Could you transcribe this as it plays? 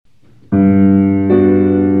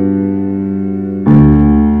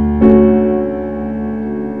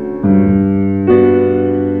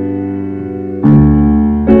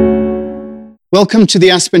Welcome to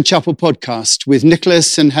the Aspen Chapel podcast with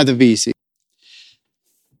Nicholas and Heather Veazey.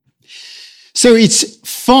 So it's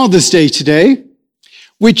Father's Day today,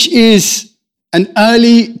 which is an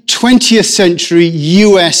early 20th century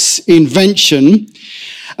US invention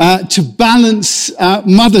to balance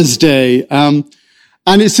Mother's Day. And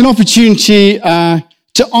it's an opportunity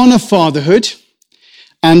to honor fatherhood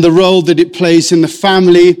and the role that it plays in the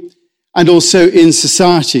family and also in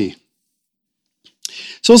society.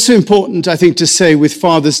 It's also important, I think, to say with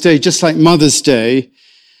Father's Day, just like Mother's Day,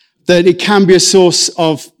 that it can be a source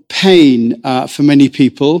of pain for many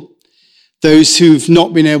people, those who've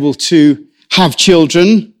not been able to have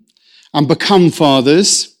children and become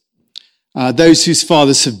fathers, those whose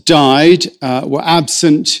fathers have died, were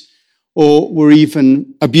absent, or were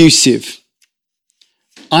even abusive.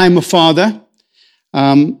 I'm a father.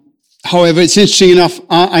 However, it's interesting enough,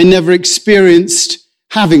 I never experienced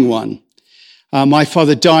having one. My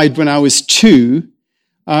father died when I was 2,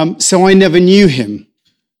 so I never knew him.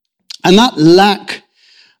 And that lack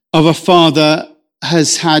of a father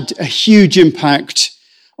has had a huge impact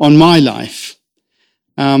on my life.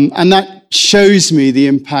 And that shows me the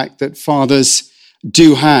impact that fathers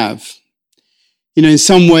do have. You know, in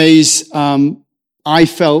some ways, I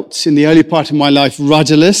felt in the early part of my life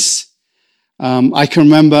rudderless. I can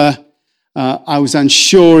remember I was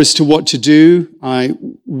unsure as to what to do. I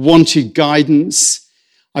wanted guidance.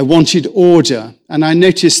 I wanted order. And I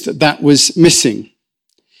noticed that that was missing.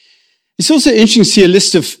 It's also interesting to see a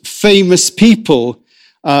list of famous people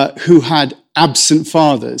who had absent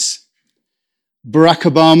fathers. Barack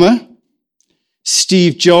Obama,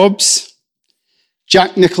 Steve Jobs,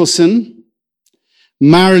 Jack Nicholson,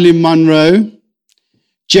 Marilyn Monroe,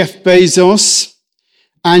 Jeff Bezos,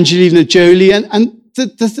 Angelina Jolie, and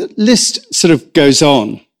the list sort of goes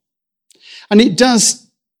on. And it does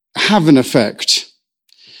have an effect.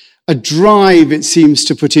 A drive, it seems,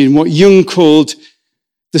 to put in what Jung called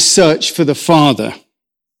the search for the father.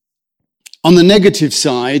 On the negative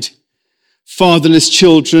side, fatherless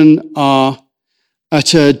children are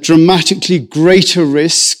at a dramatically greater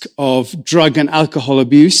risk of drug and alcohol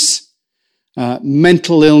abuse,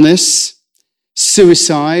 mental illness,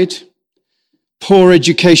 suicide, poor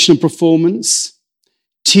educational performance,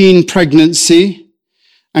 teen pregnancy,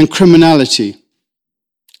 and criminality.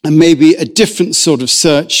 And maybe a different sort of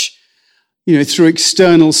search, you know, through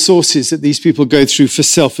external sources that these people go through for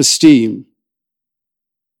self-esteem.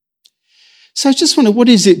 So I just wonder, what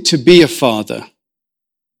is it to be a father?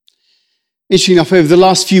 Interesting enough, over the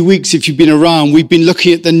last few weeks, if you've been around, we've been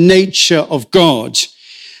looking at the nature of God.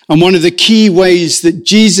 And one of the key ways that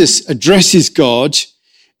Jesus addresses God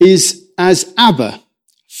is as Abba,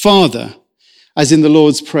 Father, as in the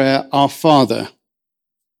Lord's Prayer, our Father.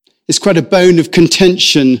 It's quite a bone of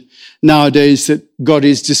contention nowadays that God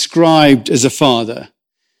is described as a father.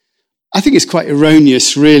 I think it's quite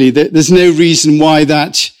erroneous, really. There's no reason why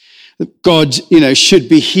that God, should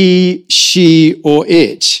be he, she, or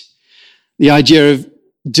it. The idea of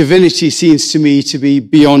divinity seems to me to be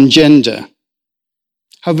beyond gender.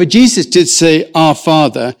 However, Jesus did say, our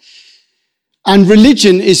Father, and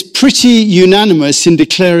religion is pretty unanimous in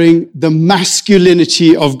declaring the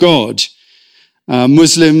masculinity of God.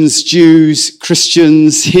 Muslims, Jews,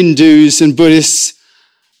 Christians, Hindus, and Buddhists,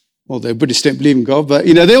 although Buddhists don't believe in God, but,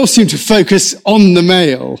 they all seem to focus on the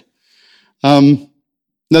male. Now,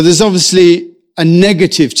 there's obviously a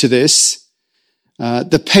negative to this,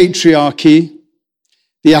 the patriarchy,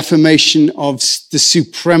 the affirmation of the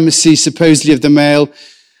supremacy, supposedly, of the male,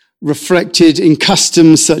 reflected in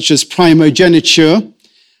customs such as primogeniture,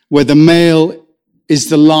 where the male is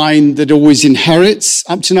the line that always inherits.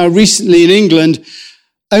 Up to now, recently in England,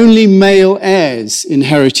 only male heirs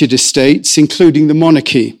inherited estates, including the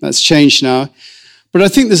monarchy. That's changed now. But I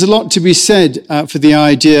think there's a lot to be said for the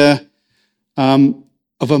idea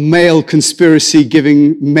of a male conspiracy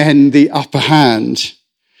giving men the upper hand.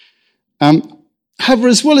 However,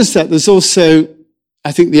 as well as that, there's also,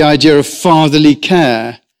 I think, the idea of fatherly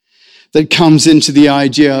care that comes into the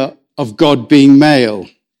idea of God being male.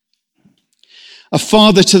 A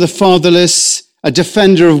father to the fatherless, a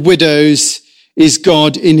defender of widows, is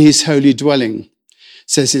God in his holy dwelling,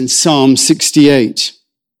 says in Psalm 68.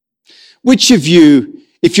 Which of you,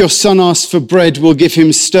 if your son asks for bread, will give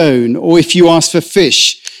him stone? Or if you ask for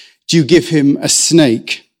fish, do you give him a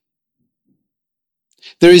snake?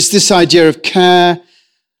 There is this idea of care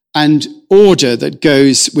and order that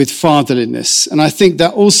goes with fatherliness. And I think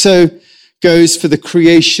that also goes for the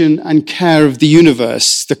creation and care of the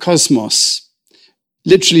universe, the cosmos.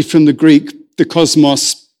 Literally from the Greek, the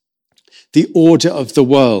cosmos, the order of the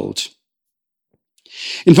world.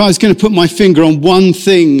 If I was going to put my finger on one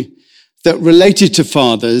thing that related to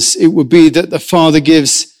fathers, it would be that the father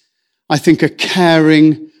gives, I think, a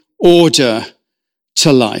caring order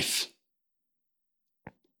to life.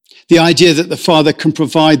 The idea that the father can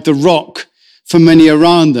provide the rock for many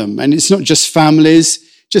around them. And it's not just families.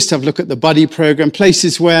 Just have a look at the buddy program,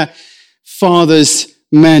 places where fathers,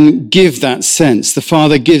 men give that sense. The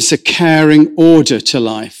father gives a caring order to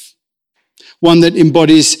life. One that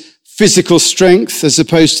embodies physical strength as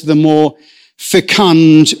opposed to the more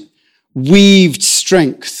fecund, weaved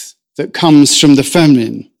strength that comes from the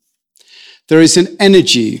feminine. There is an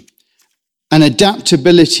energy, an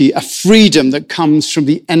adaptability, a freedom that comes from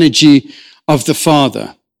the energy of the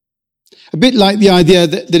father. A bit like the idea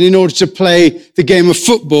that in order to play the game of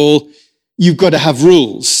football, you've got to have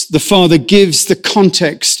rules. The father gives the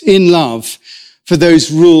context in love for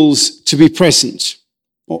those rules to be present,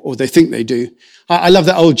 or they think they do. I love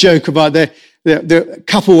that old joke about the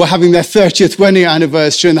couple were having their 30th wedding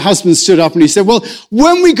anniversary, and the husband stood up and he said, well,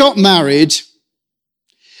 when we got married,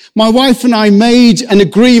 my wife and I made an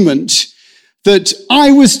agreement that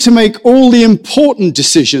I was to make all the important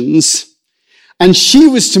decisions and she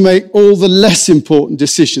was to make all the less important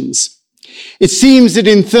decisions. It seems that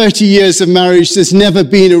in 30 years of marriage, there's never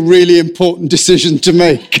been a really important decision to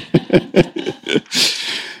make.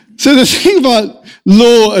 So the thing about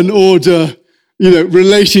law and order,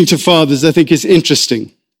 relating to fathers, I think is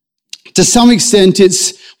interesting. To some extent,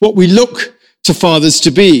 it's what we look to fathers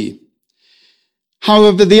to be.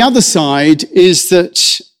 However, the other side is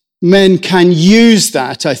that men can use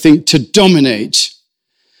that, I think, to dominate.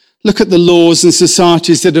 Look at the laws and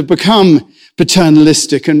societies that have become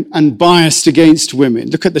paternalistic and biased against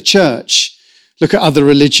women. Look at the church. Look at other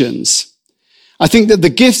religions. I think that the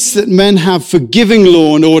gifts that men have for giving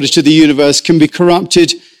law and order to the universe can be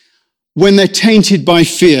corrupted when they're tainted by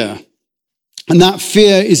fear. And that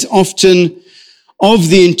fear is often of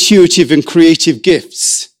the intuitive and creative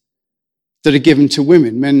gifts that are given to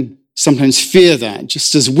women. Men sometimes fear that.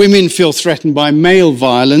 Just as women feel threatened by male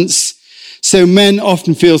violence, so men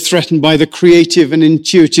often feel threatened by the creative and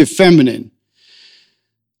intuitive feminine.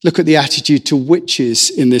 Look at the attitude to witches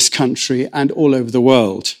in this country and all over the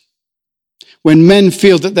world. When men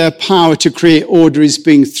feel that their power to create order is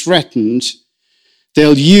being threatened,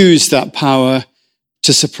 they'll use that power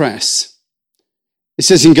to suppress. It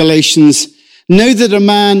says in Galatians, know that a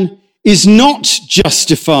man is not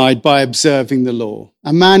justified by observing the law.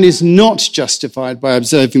 A man is not justified by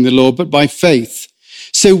observing the law, but by faith.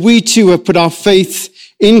 So we too have put our faith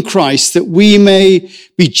in Christ, that we may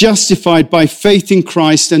be justified by faith in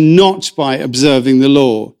Christ and not by observing the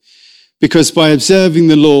law. Because by observing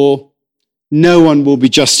the law, no one will be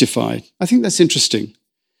justified. I think that's interesting.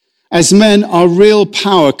 As men, our real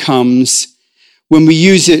power comes when we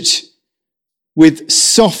use it with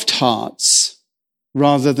soft hearts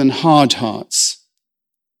rather than hard hearts.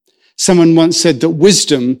 Someone once said that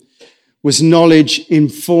wisdom was knowledge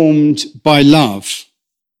informed by love.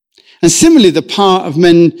 And similarly, the power of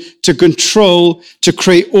men to control, to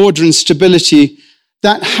create order and stability,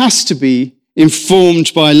 that has to be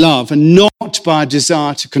informed by love and not by a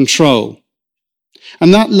desire to control.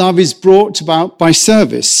 And that love is brought about by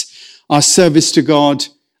service, our service to God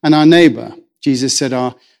and our neighbor. Jesus said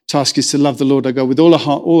our task is to love the Lord our God with all our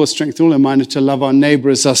heart, all our strength, all our mind, and to love our neighbor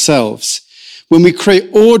as ourselves. When we create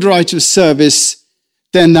order out of service,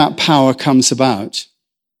 then that power comes about.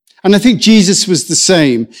 And I think Jesus was the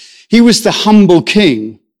same. He was the humble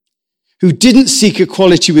king who didn't seek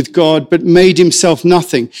equality with God, but made himself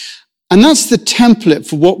nothing. And that's the template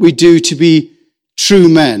for what we do to be true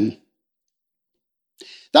men.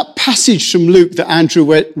 That passage from Luke that Andrew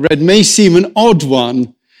read may seem an odd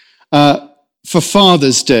one for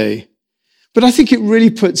Father's Day, but I think it really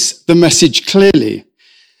puts the message clearly.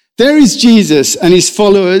 There is Jesus and his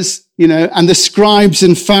followers, and the scribes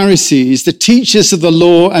and Pharisees, the teachers of the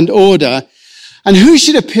law and order. And who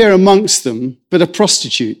should appear amongst them but a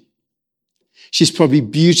prostitute? She's probably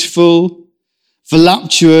beautiful,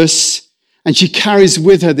 voluptuous, and she carries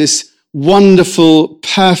with her this wonderful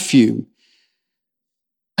perfume.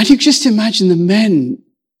 And you just imagine the men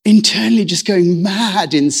internally just going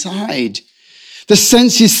mad inside. The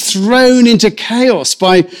sense is thrown into chaos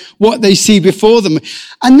by what they see before them.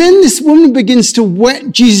 And then this woman begins to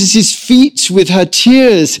wet Jesus' feet with her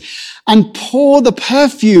tears and pour the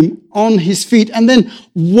perfume on his feet and then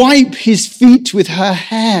wipe his feet with her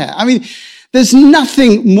hair. I mean, there's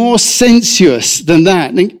nothing more sensuous than that.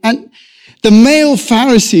 And the male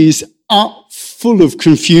Pharisees are full of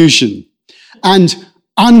confusion and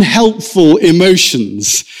unhelpful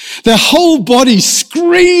emotions. Their whole body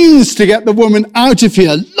screams to get the woman out of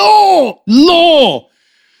here. Law, law,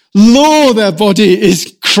 law, their body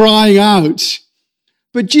is crying out.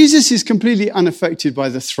 But Jesus is completely unaffected by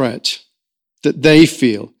the threat that they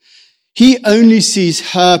feel. He only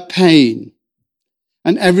sees her pain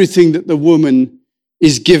and everything that the woman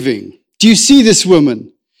is giving. Do you see this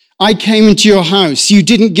woman? I came into your house. You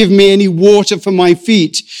didn't give me any water for my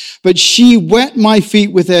feet, but she wet my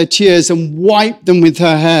feet with her tears and wiped them with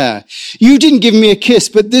her hair. You didn't give me a kiss,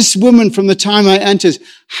 but this woman from the time I entered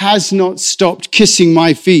has not stopped kissing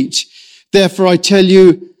my feet. Therefore, I tell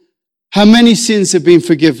you, her many sins have been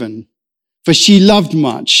forgiven, for she loved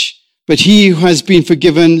much, but he who has been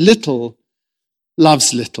forgiven little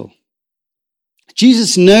loves little.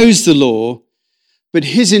 Jesus knows the law, but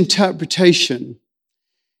his interpretation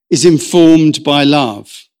is informed by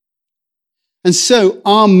love. And so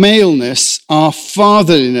our maleness, our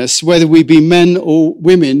fatherliness, whether we be men or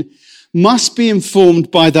women, must be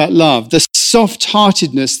informed by that love, the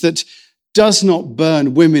soft-heartedness that does not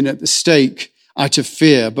burn women at the stake out of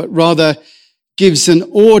fear, but rather gives an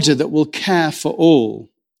order that will care for all,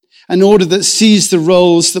 an order that sees the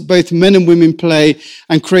roles that both men and women play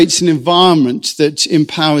and creates an environment that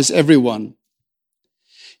empowers everyone.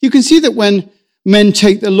 You can see that when men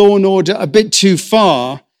take the law and order a bit too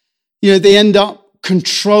far, they end up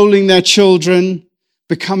controlling their children,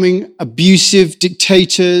 becoming abusive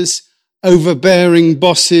dictators, overbearing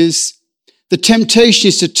bosses. The temptation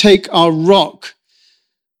is to take our rock,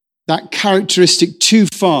 that characteristic, too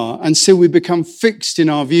far, and so we become fixed in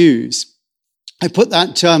our views. I put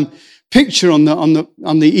that picture on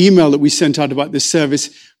the email that we sent out about this service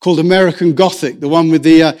called American Gothic, the one with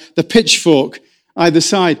the pitchfork either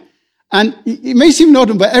side. And it may seem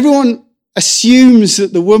odd, but everyone assumes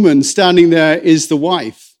that the woman standing there is the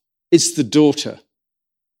wife. It's the daughter.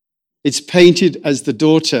 It's painted as the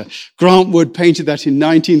daughter. Grant Wood painted that in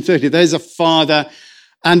 1930. There's a father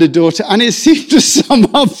and a daughter. And it seemed to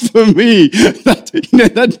sum up for me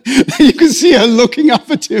that you can see her looking up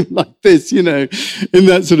at him like this, in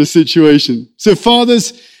that sort of situation. So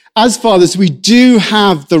as fathers, we do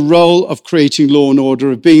have the role of creating law and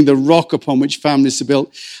order, of being the rock upon which families are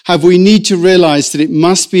built. However, we need to realize that it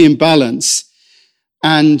must be in balance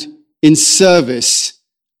and in service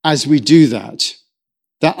as we do that.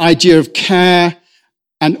 That idea of care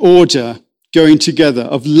and order going together,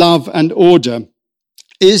 of love and order,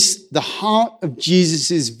 is the heart of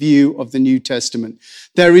Jesus' view of the New Testament.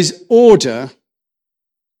 There is order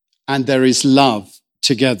and there is love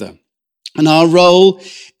together. And our role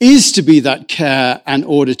is to be that care and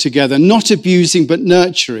order together, not abusing but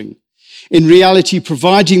nurturing. In reality,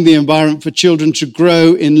 providing the environment for children to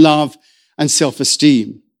grow in love and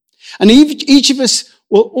self-esteem. And each of us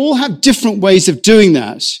will all have different ways of doing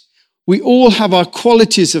that. We all have our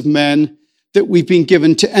qualities of men that we've been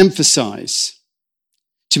given to emphasize.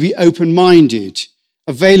 To be open-minded,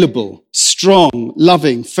 available, strong,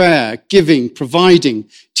 loving, fair, giving, providing,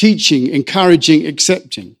 teaching, encouraging,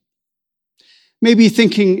 accepting. Maybe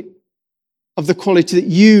thinking of the quality that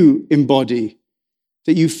you embody,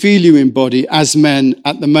 that you feel you embody as men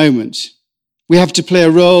at the moment. We have to play a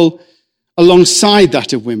role alongside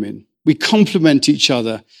that of women. We complement each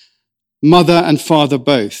other, mother and father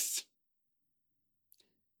both.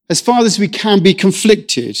 As fathers, we can be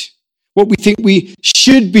conflicted. What we think we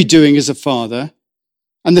should be doing as a father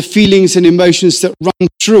and the feelings and emotions that run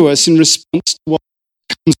through us in response to what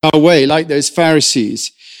comes our way, like those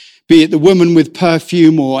Pharisees. Be it the woman with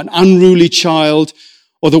perfume or an unruly child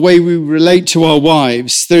or the way we relate to our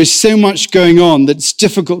wives, there is so much going on that it's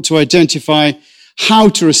difficult to identify how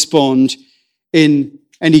to respond in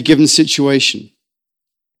any given situation.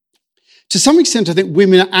 To some extent, I think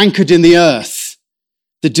women are anchored in the earth,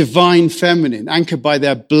 the divine feminine, anchored by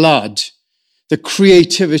their blood. The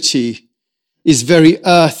creativity is very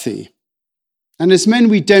earthy. And as men,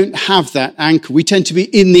 we don't have that anchor. We tend to be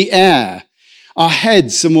in the air. Our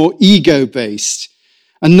heads are more ego-based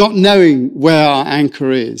and not knowing where our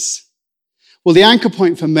anchor is. Well, the anchor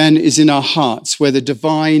point for men is in our hearts, where the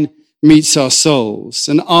divine meets our souls.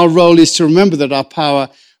 And our role is to remember that our power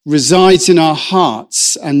resides in our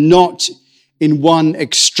hearts and not in one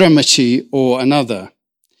extremity or another.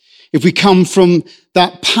 If we come from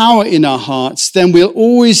that power in our hearts, then we'll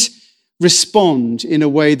always respond in a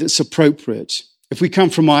way that's appropriate. If we come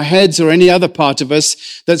from our heads or any other part of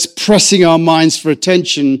us that's pressing our minds for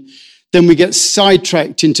attention, then we get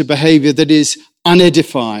sidetracked into behavior that is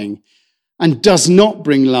unedifying and does not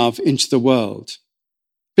bring love into the world.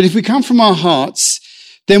 But if we come from our hearts,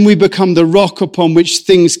 then we become the rock upon which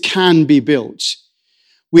things can be built.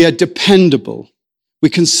 We are dependable. We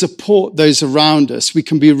can support those around us. We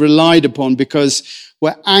can be relied upon because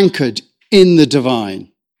we're anchored in the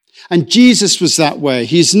divine. And Jesus was that way.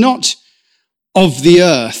 He's not of the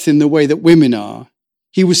earth in the way that women are.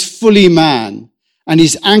 He was fully man, and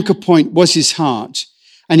his anchor point was his heart.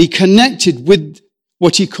 And he connected with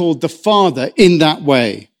what he called the Father in that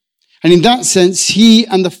way. And in that sense, he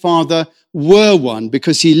and the Father were one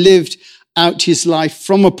because he lived out his life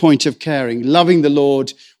from a point of caring, loving the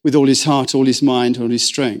Lord with all his heart, all his mind, all his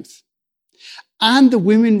strength. And the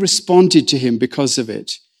women responded to him because of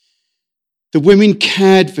it. The women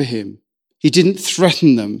cared for him. He didn't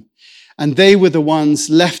threaten them. And they were the ones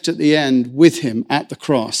left at the end with him at the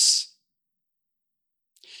cross.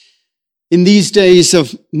 In these days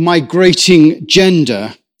of migrating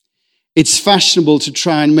gender, it's fashionable to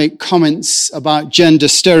try and make comments about gender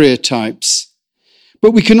stereotypes.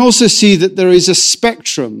 But we can also see that there is a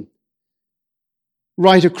spectrum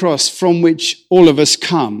right across from which all of us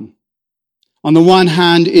come. On the one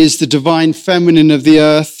hand is the divine feminine of the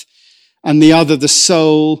earth, and the other the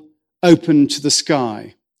soul open to the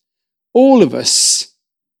sky. All of us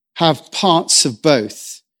have parts of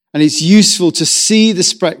both, and it's useful to see the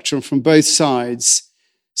spectrum from both sides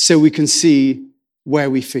so we can see where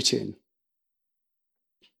we fit in.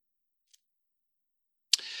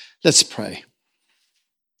 Let's pray.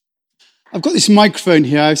 I've got this microphone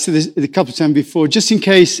here. I've said this a couple of times before, just in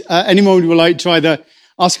case anyone would like to either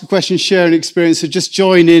ask a question, share an experience, or just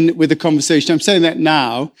join in with the conversation. I'm saying that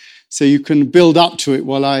now so you can build up to it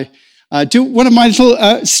while I do one of my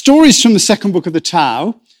little stories from the second book of the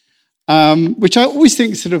Tao, which I always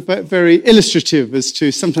think is sort of very illustrative as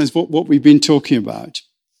to sometimes what we've been talking about.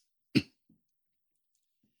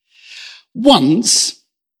 Once,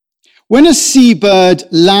 when a seabird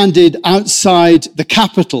landed outside the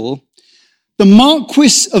capital, the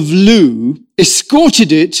Marquis of Lu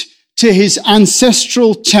escorted it to his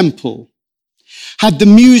ancestral temple, had the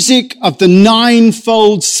music of the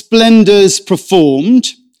ninefold splendors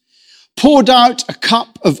performed, poured out a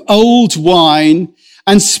cup of old wine,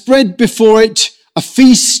 and spread before it a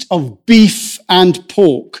feast of beef and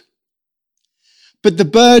pork. But the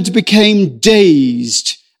bird became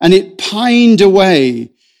dazed, and it pined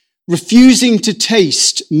away, refusing to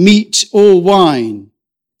taste meat or wine.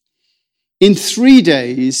 In 3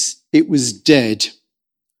 days, it was dead.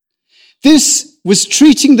 This was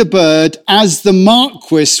treating the bird as the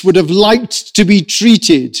Marquis would have liked to be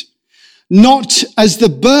treated, not as the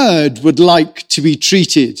bird would like to be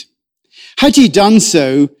treated. Had he done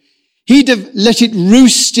so, he'd have let it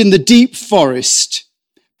roost in the deep forest,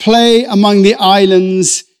 play among the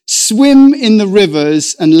islands, swim in the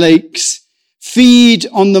rivers and lakes, feed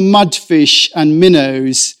on the mudfish and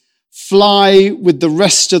minnows, fly with the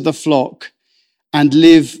rest of the flock, and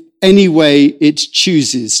live any way it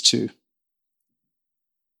chooses to.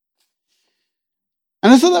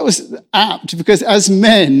 And I thought that was apt because as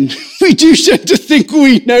men, we do tend to think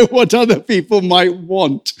we know what other people might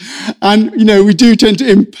want. And, we do tend to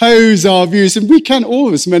impose our views. And we can, all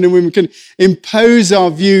of us, men and women, can impose our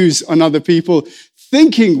views on other people,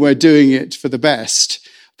 thinking we're doing it for the best.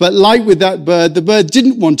 But like with that bird, the bird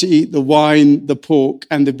didn't want to eat the wine, the pork,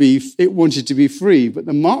 and the beef. It wanted to be free. But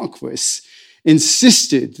the Marquis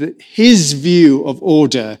insisted that his view of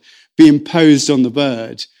order be imposed on the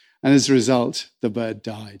bird. And as a result, the bird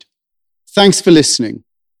died. Thanks for listening.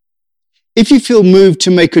 If you feel moved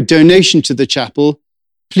to make a donation to the chapel,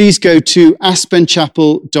 please go to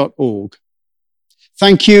aspenchapel.org.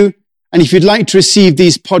 Thank you. And if you'd like to receive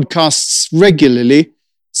these podcasts regularly,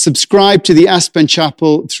 subscribe to the Aspen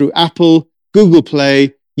Chapel through Apple, Google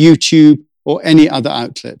Play, YouTube, or any other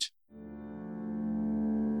outlet.